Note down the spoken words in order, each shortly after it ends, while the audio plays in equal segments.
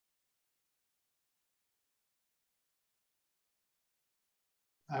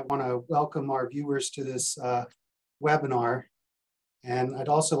I want to welcome our viewers to this webinar. And I'd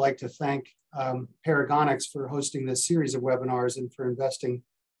also like to thank Paragonix for hosting this series of webinars and for investing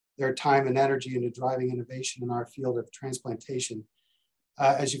their time and energy into driving innovation in our field of transplantation.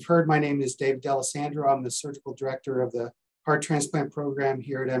 As you've heard, my name is David D'Alessandro. I'm the Surgical Director of the Heart Transplant Program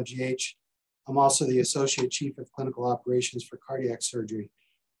here at MGH. I'm also the Associate Chief of Clinical Operations for Cardiac Surgery.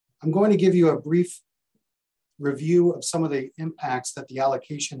 I'm going to give you a brief review of some of the impacts that the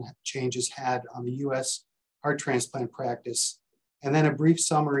allocation changes had on the US heart transplant practice, and then a brief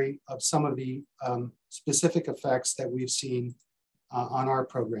summary of some of the specific effects that we've seen on our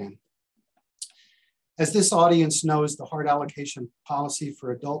program. As this audience knows, the heart allocation policy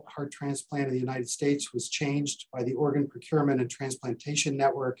for adult heart transplant in the United States was changed by the Organ Procurement and Transplantation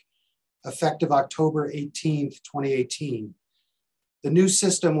Network effective October 18th, 2018. The new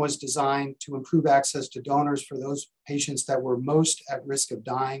system was designed to improve access to donors for those patients that were most at risk of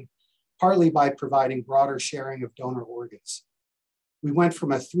dying, partly by providing broader sharing of donor organs. We went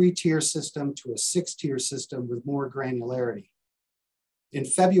from a 3-tier system to a 6-tier system with more granularity. In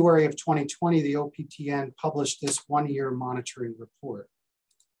February of 2020, the OPTN published this one-year monitoring report.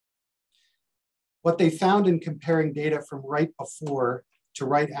 What they found in comparing data from right before to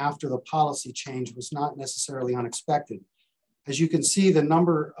right after the policy change was not necessarily unexpected. As you can see, the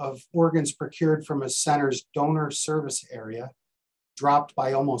number of organs procured from a center's donor service area dropped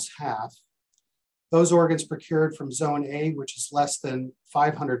by almost half. Those organs procured from Zone A, which is less than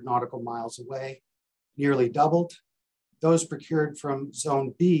 500 nautical miles away, nearly doubled. Those procured from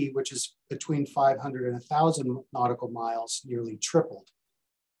Zone B, which is between 500 and 1,000 nautical miles, nearly tripled.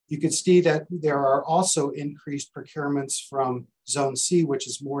 You can see that there are also increased procurements from Zone C, which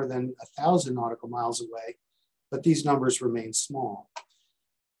is more than 1,000 nautical miles away, but these numbers remain small.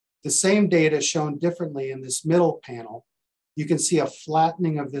 The same data shown differently in this middle panel. You can see a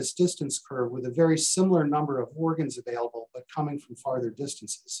flattening of this distance curve with a very similar number of organs available, but coming from farther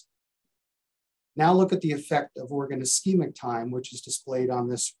distances. Now look at the effect of organ ischemic time, which is displayed on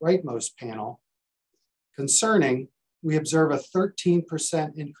this rightmost panel. Concerning, we observe a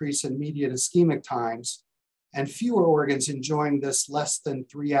 13% increase in median ischemic times and fewer organs enjoying this less than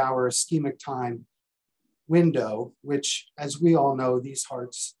 3-hour ischemic time window, which, as we all know, these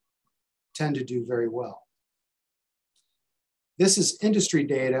hearts tend to do very well. This is industry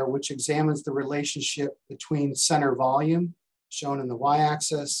data, which examines the relationship between center volume, shown in the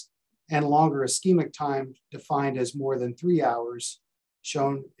y-axis, and longer ischemic time, defined as more than 3 hours,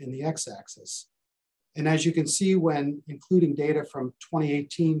 shown in the x-axis. And as you can see, when including data from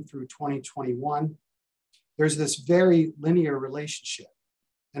 2018 through 2021, there's this very linear relationship.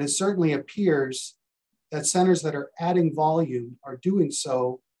 And it certainly appears that centers that are adding volume are doing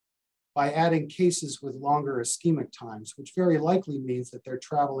so by adding cases with longer ischemic times, which very likely means that they're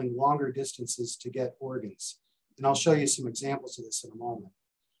traveling longer distances to get organs. And I'll show you some examples of this in a moment.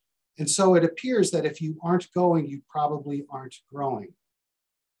 And so it appears that if you aren't going, you probably aren't growing.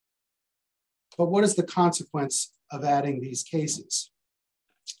 But what is the consequence of adding these cases?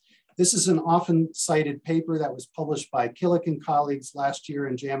 This is an often cited paper that was published by Killick and colleagues last year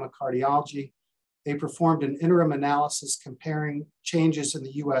in JAMA Cardiology. They performed an interim analysis comparing changes in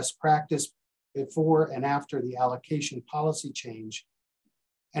the US practice before and after the allocation policy change.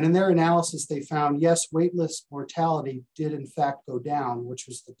 And in their analysis, they found, yes, waitlist mortality did in fact go down, which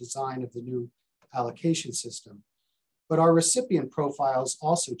was the design of the new allocation system. But our recipient profiles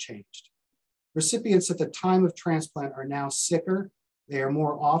also changed. Recipients at the time of transplant are now sicker. They are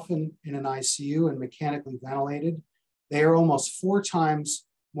more often in an ICU and mechanically ventilated. They are almost 4 times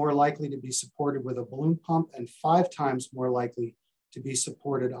more likely to be supported with a balloon pump and 5 times more likely to be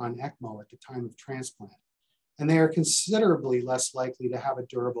supported on ECMO at the time of transplant. And they are considerably less likely to have a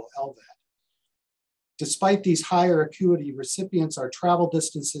durable LVAD. Despite these higher acuity recipients, our travel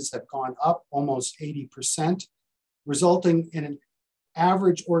distances have gone up almost 80%, resulting in an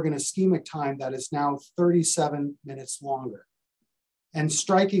average organ ischemic time that is now 37 minutes longer. And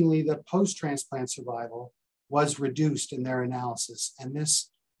strikingly, the post-transplant survival was reduced in their analysis, and this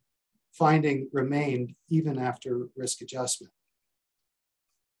finding remained even after risk adjustment.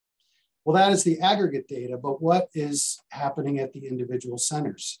 Well, that is the aggregate data, but what is happening at the individual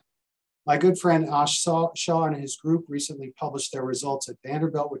centers? My good friend Ash Shah and his group recently published their results at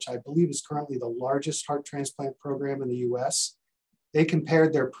Vanderbilt, which I believe is currently the largest heart transplant program in the US. They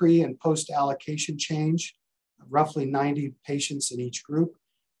compared their pre and post allocation change, roughly 90 patients in each group.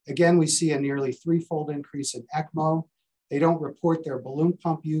 Again, we see a nearly 3-fold increase in ECMO. They don't report their balloon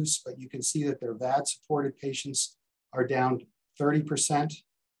pump use, but you can see that their VAD-supported patients are down 30%.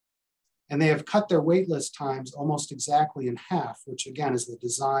 And they have cut their waitlist times almost exactly in half, which again is the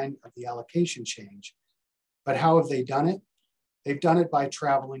design of the allocation change. But how have they done it? They've done it by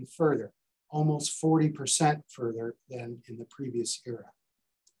traveling further, almost 40% further than in the previous era.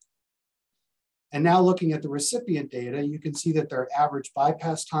 And now looking at the recipient data, you can see that their average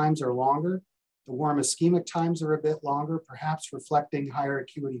bypass times are longer. The warm ischemic times are a bit longer, perhaps reflecting higher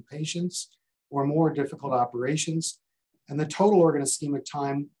acuity patients or more difficult operations. And the total organ ischemic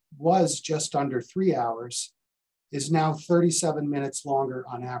time was just under 3 hours, is now 37 minutes longer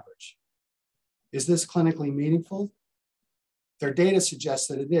on average. Is this clinically meaningful? Their data suggests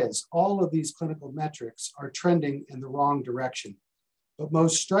that it is. All of these clinical metrics are trending in the wrong direction. But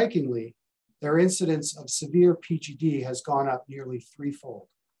most strikingly, their incidence of severe PGD has gone up nearly threefold.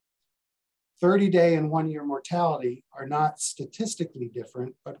 30-day and 1-year mortality are not statistically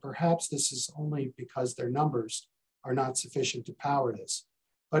different, but perhaps this is only because their numbers are not sufficient to power this.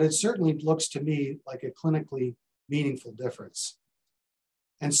 But it certainly looks to me like a clinically meaningful difference.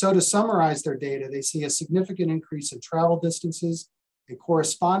 And so to summarize their data, they see a significant increase in travel distances, a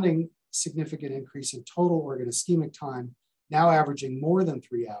corresponding significant increase in total organ ischemic time, now averaging more than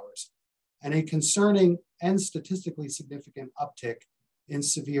 3 hours, and a concerning and statistically significant uptick in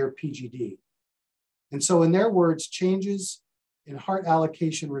severe PGD. And so in their words, changes in heart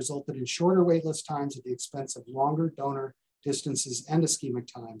allocation resulted in shorter waitlist times at the expense of longer donor distances and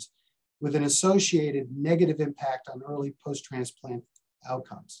ischemic times, with an associated negative impact on early post-transplant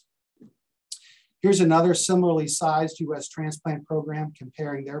outcomes. Here's another similarly sized US transplant program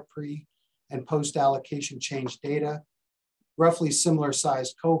comparing their pre and post-allocation change data, roughly similar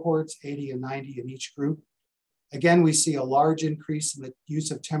sized cohorts, 80 and 90 in each group. Again, we see a large increase in the use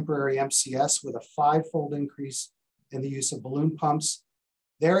of temporary MCS with a 5-fold increase in the use of balloon pumps.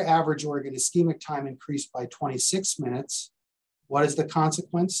 Their average organ ischemic time increased by 26 minutes. What is the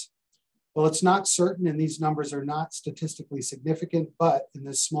consequence? Well, it's not certain, and these numbers are not statistically significant, but in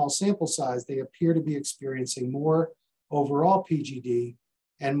this small sample size, they appear to be experiencing more overall PGD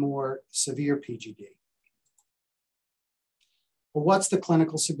and more severe PGD. Well, what's the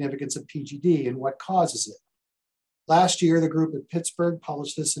clinical significance of PGD and what causes it? Last year, the group at Pittsburgh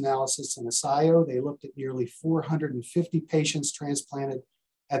published this analysis in SIO. They looked at nearly 450 patients transplanted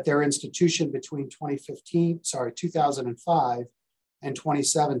at their institution between 2005 and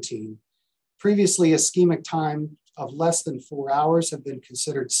 2017. Previously, ischemic time of less than 4 hours have been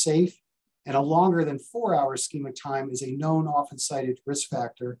considered safe, and a longer than 4-hour ischemic time is a known, often cited risk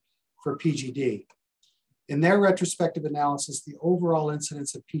factor for PGD. In their retrospective analysis, the overall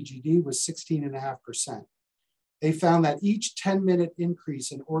incidence of PGD was 16.5%. They found that each 10-minute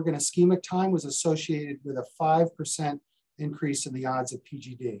increase in organ ischemic time was associated with a 5% increase in the odds of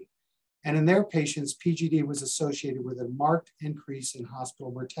PGD. And in their patients, PGD was associated with a marked increase in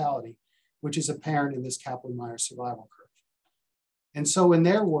hospital mortality, which is apparent in this Kaplan-Meier survival curve. And so in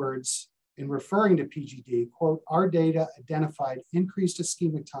their words, in referring to PGD, quote, our data identified increased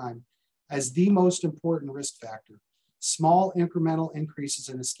ischemic time as the most important risk factor. Small incremental increases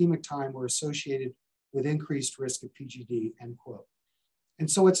in ischemic time were associated with increased risk of PGD, end quote. And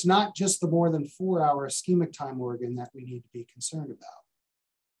so it's not just the more than 4-hour ischemic time organ that we need to be concerned about.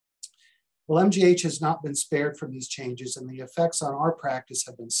 Well, MGH has not been spared from these changes, and the effects on our practice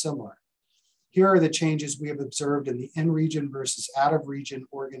have been similar. Here are the changes we have observed in the in-region versus out-of-region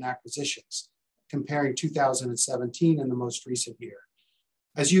organ acquisitions, comparing 2017 and the most recent year.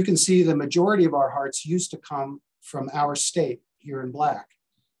 As you can see, the majority of our hearts used to come from our state, here in black.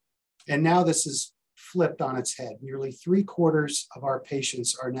 And now this is flipped on its head. Nearly 3/4 of our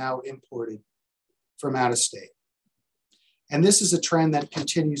patients are now imported from out of state. And this is a trend that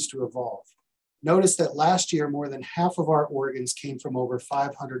continues to evolve. Notice that last year, more than half of our organs came from over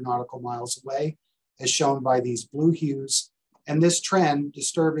 500 nautical miles away, as shown by these blue hues. And this trend,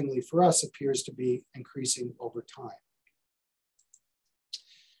 disturbingly for us, appears to be increasing over time.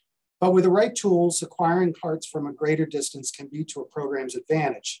 But with the right tools, acquiring hearts from a greater distance can be to a program's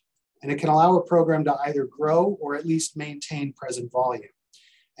advantage. And it can allow a program to either grow or at least maintain present volume.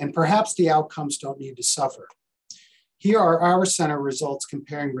 And perhaps the outcomes don't need to suffer. Here are our center results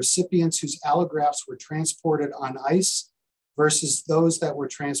comparing recipients whose allografts were transported on ice versus those that were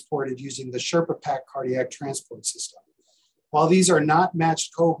transported using the Sherpa Pack cardiac transport system. While these are not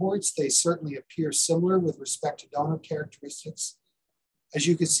matched cohorts, they certainly appear similar with respect to donor characteristics. As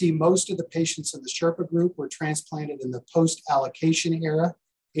you can see, most of the patients in the Sherpa group were transplanted in the post-allocation era,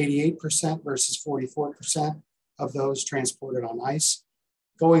 88% versus 44% of those transported on ice.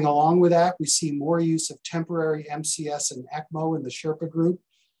 Going along with that, we see more use of temporary MCS and ECMO in the Sherpa group,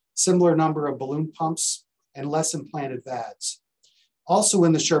 similar number of balloon pumps, and less implanted VADs. Also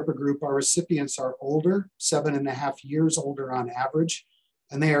in the Sherpa group, our recipients are older, 7.5 years older on average,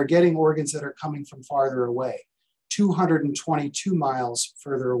 and they are getting organs that are coming from farther away, 222 miles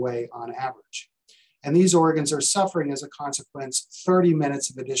further away on average. And these organs are suffering as a consequence 30 minutes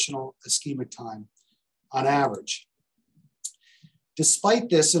of additional ischemic time on average. Despite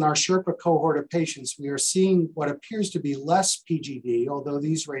this, in our Sherpa cohort of patients, we are seeing what appears to be less PGD, although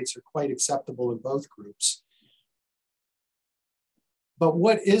these rates are quite acceptable in both groups. But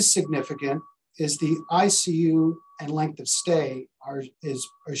what is significant is the ICU and length of stay is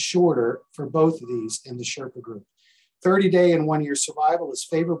shorter for both of these in the Sherpa group. 30-day and 1-year survival is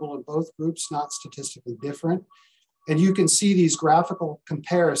favorable in both groups, not statistically different. And you can see these graphical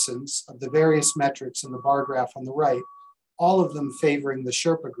comparisons of the various metrics in the bar graph on the right, all of them favoring the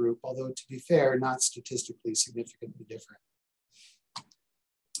Sherpa group, although to be fair, not statistically significantly different.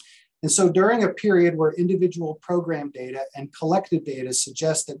 And so during a period where individual program data and collected data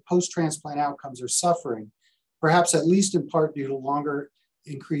suggest that post-transplant outcomes are suffering, perhaps at least in part due to longer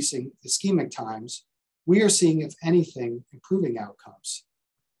increasing ischemic times, we are seeing, if anything, improving outcomes.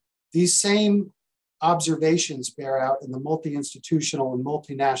 These same observations bear out in the multi-institutional and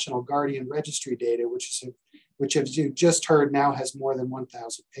multinational Guardian Registry data, which as you just heard now has more than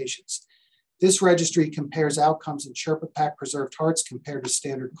 1,000 patients. This registry compares outcomes in Sherpa Pack preserved hearts compared to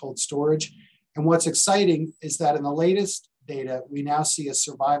standard cold storage. And what's exciting is that in the latest data, we now see a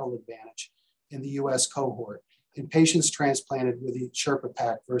survival advantage in the US cohort in patients transplanted with the Sherpa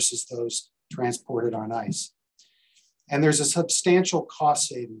Pack versus those transported on ice. And there's a substantial cost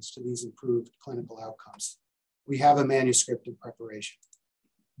savings to these improved clinical outcomes. We have a manuscript in preparation.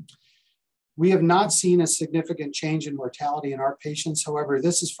 We have not seen a significant change in mortality in our patients. However,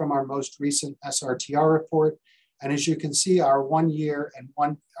 this is from our most recent SRTR report. And as you can see, our 1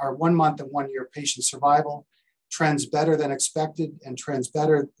 month and 1 year patient survival trends better than expected and trends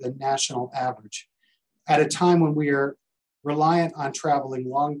better than national average at a time when we are reliant on traveling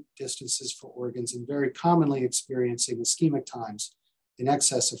long distances for organs and very commonly experiencing ischemic times in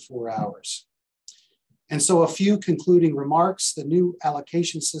excess of 4 hours. And so a few concluding remarks. The new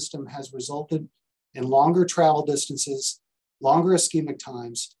allocation system has resulted in longer travel distances, longer ischemic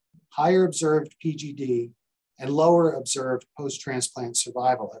times, higher observed PGD, and lower observed post-transplant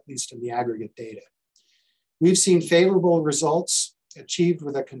survival, at least in the aggregate data. We've seen favorable results achieved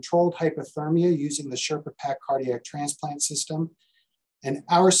with a controlled hypothermia using the Sherpa Pack cardiac transplant system. And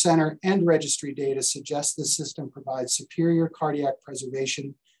our center and registry data suggest this system provides superior cardiac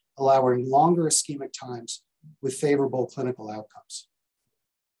preservation, allowing longer ischemic times with favorable clinical outcomes.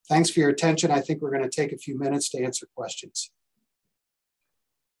 Thanks for your attention. I think we're going to take a few minutes to answer questions.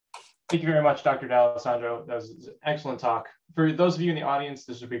 Thank you very much, Dr. D'Alessandro. That was an excellent talk. For those of you in the audience,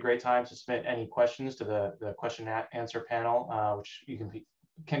 this would be a great time to submit any questions to the question and answer panel, which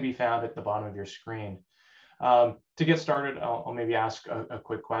can be found at the bottom of your screen. To get started, I'll maybe ask a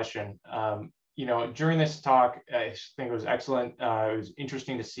quick question. You know, during this talk, I think it was excellent. It was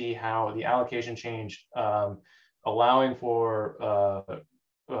interesting to see how the allocation changed, allowing for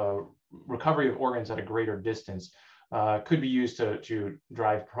recovery of organs at a greater distance. Could be used to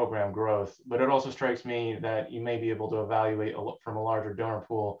drive program growth, but it also strikes me that you may be able to evaluate from a larger donor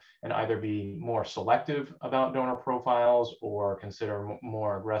pool and either be more selective about donor profiles or consider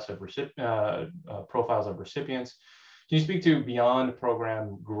more aggressive profiles of recipients. Can you speak to beyond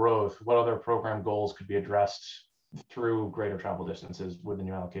program growth, what other program goals could be addressed through greater travel distances with the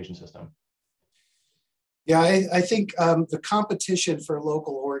new allocation system? Yeah, I think the competition for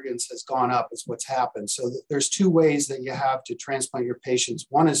local organs has gone up is what's happened. So there's two ways that you have to transplant your patients.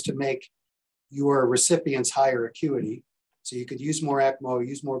 One is to make your recipients higher acuity. So you could use more ECMO,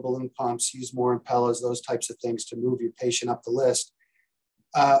 use more balloon pumps, use more Impellas, those types of things to move your patient up the list.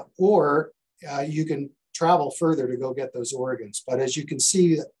 Or you can travel further to go get those organs. But as you can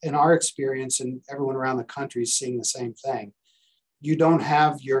see in our experience, and everyone around the country is seeing the same thing, you don't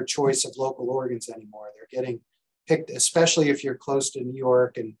have your choice of local organs anymore. They're getting picked, especially if you're close to New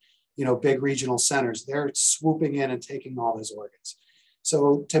York and big regional centers. They're swooping in and taking all those organs.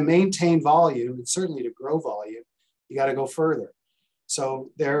 So to maintain volume, and certainly to grow volume, you got to go further.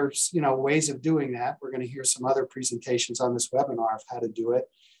 So there's ways of doing that. We're going to hear some other presentations on this webinar of how to do it.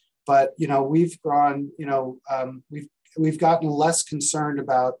 But we've gone, we've gotten less concerned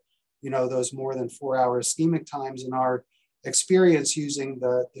about those more than 4 hour ischemic times. In our experience using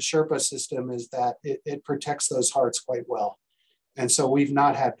the Sherpa system is that it protects those hearts quite well. And so we've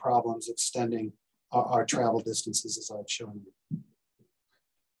not had problems extending our travel distances as I've shown you.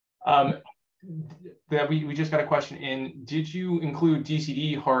 that we just got a question in. Did you include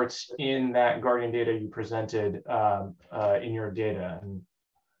DCD hearts in that Guardian data you presented in your data?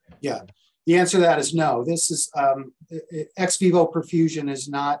 Yeah, the answer to that is no. This is ex vivo perfusion is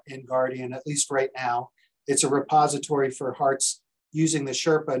not in Guardian, at least right now. It's a repository for hearts using the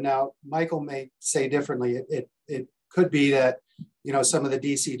Sherpa. Now, Michael may say differently. It could be that, you know, some of the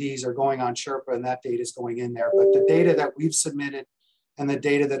DCDs are going on Sherpa and that data is going in there. But the data that we've submitted and the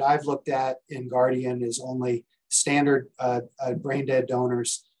data that I've looked at in Guardian is only standard brain dead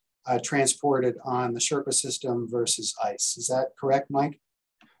donors transported on the Sherpa system versus ICE. Is that correct, Mike?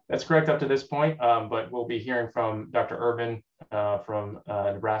 That's correct up to this point, but we'll be hearing from Dr. Urban from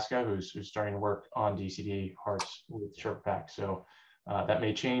Nebraska, who's starting to work on DCD hearts with Sherpa Pack. So that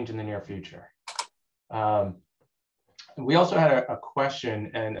may change in the near future. We also had a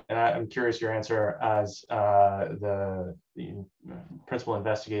question, and I'm curious your answer as the principal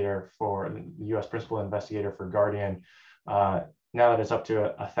investigator for the U.S. principal investigator for Guardian. Now that it's up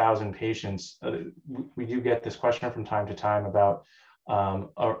to 1,000 patients, we do get this question from time to time about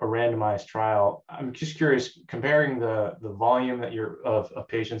a randomized trial. I'm just curious, comparing the volume that of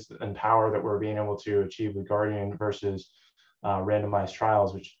patients and power that we're being able to achieve with Guardian versus randomized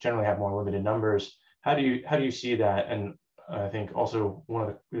trials, which generally have more limited numbers. How do you see that? And I think also one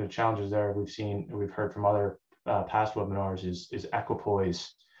of the challenges there we've heard from other past webinars is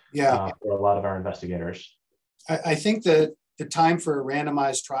equipoise. Yeah, for a lot of our investigators. I think that the time for a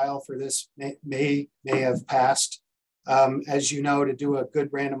randomized trial for this may have passed. As you know, to do a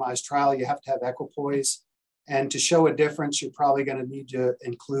good randomized trial, you have to have equipoise. And to show a difference, you're probably going to need to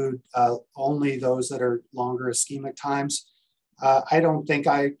include only those that are longer ischemic times. I don't think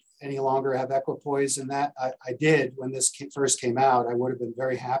I any longer have equipoise in that. I did when this first came out. I would have been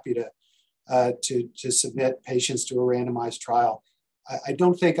very happy to submit patients to a randomized trial. I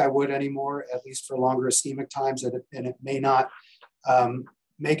don't think I would anymore, at least for longer ischemic times, and it may not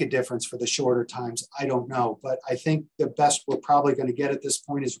make a difference for the shorter times. I don't know, but I think the best we're probably going to get at this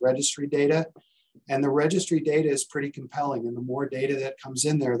point is registry data. And the registry data is pretty compelling. And the more data that comes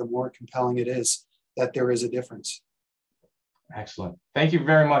in there, the more compelling it is that there is a difference. Excellent. Thank you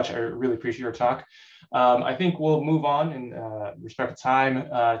very much. I really appreciate your talk. I think we'll move on in respect of time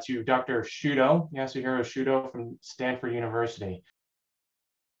to Dr. Shudo, Yasuhiro Shudo from Stanford University.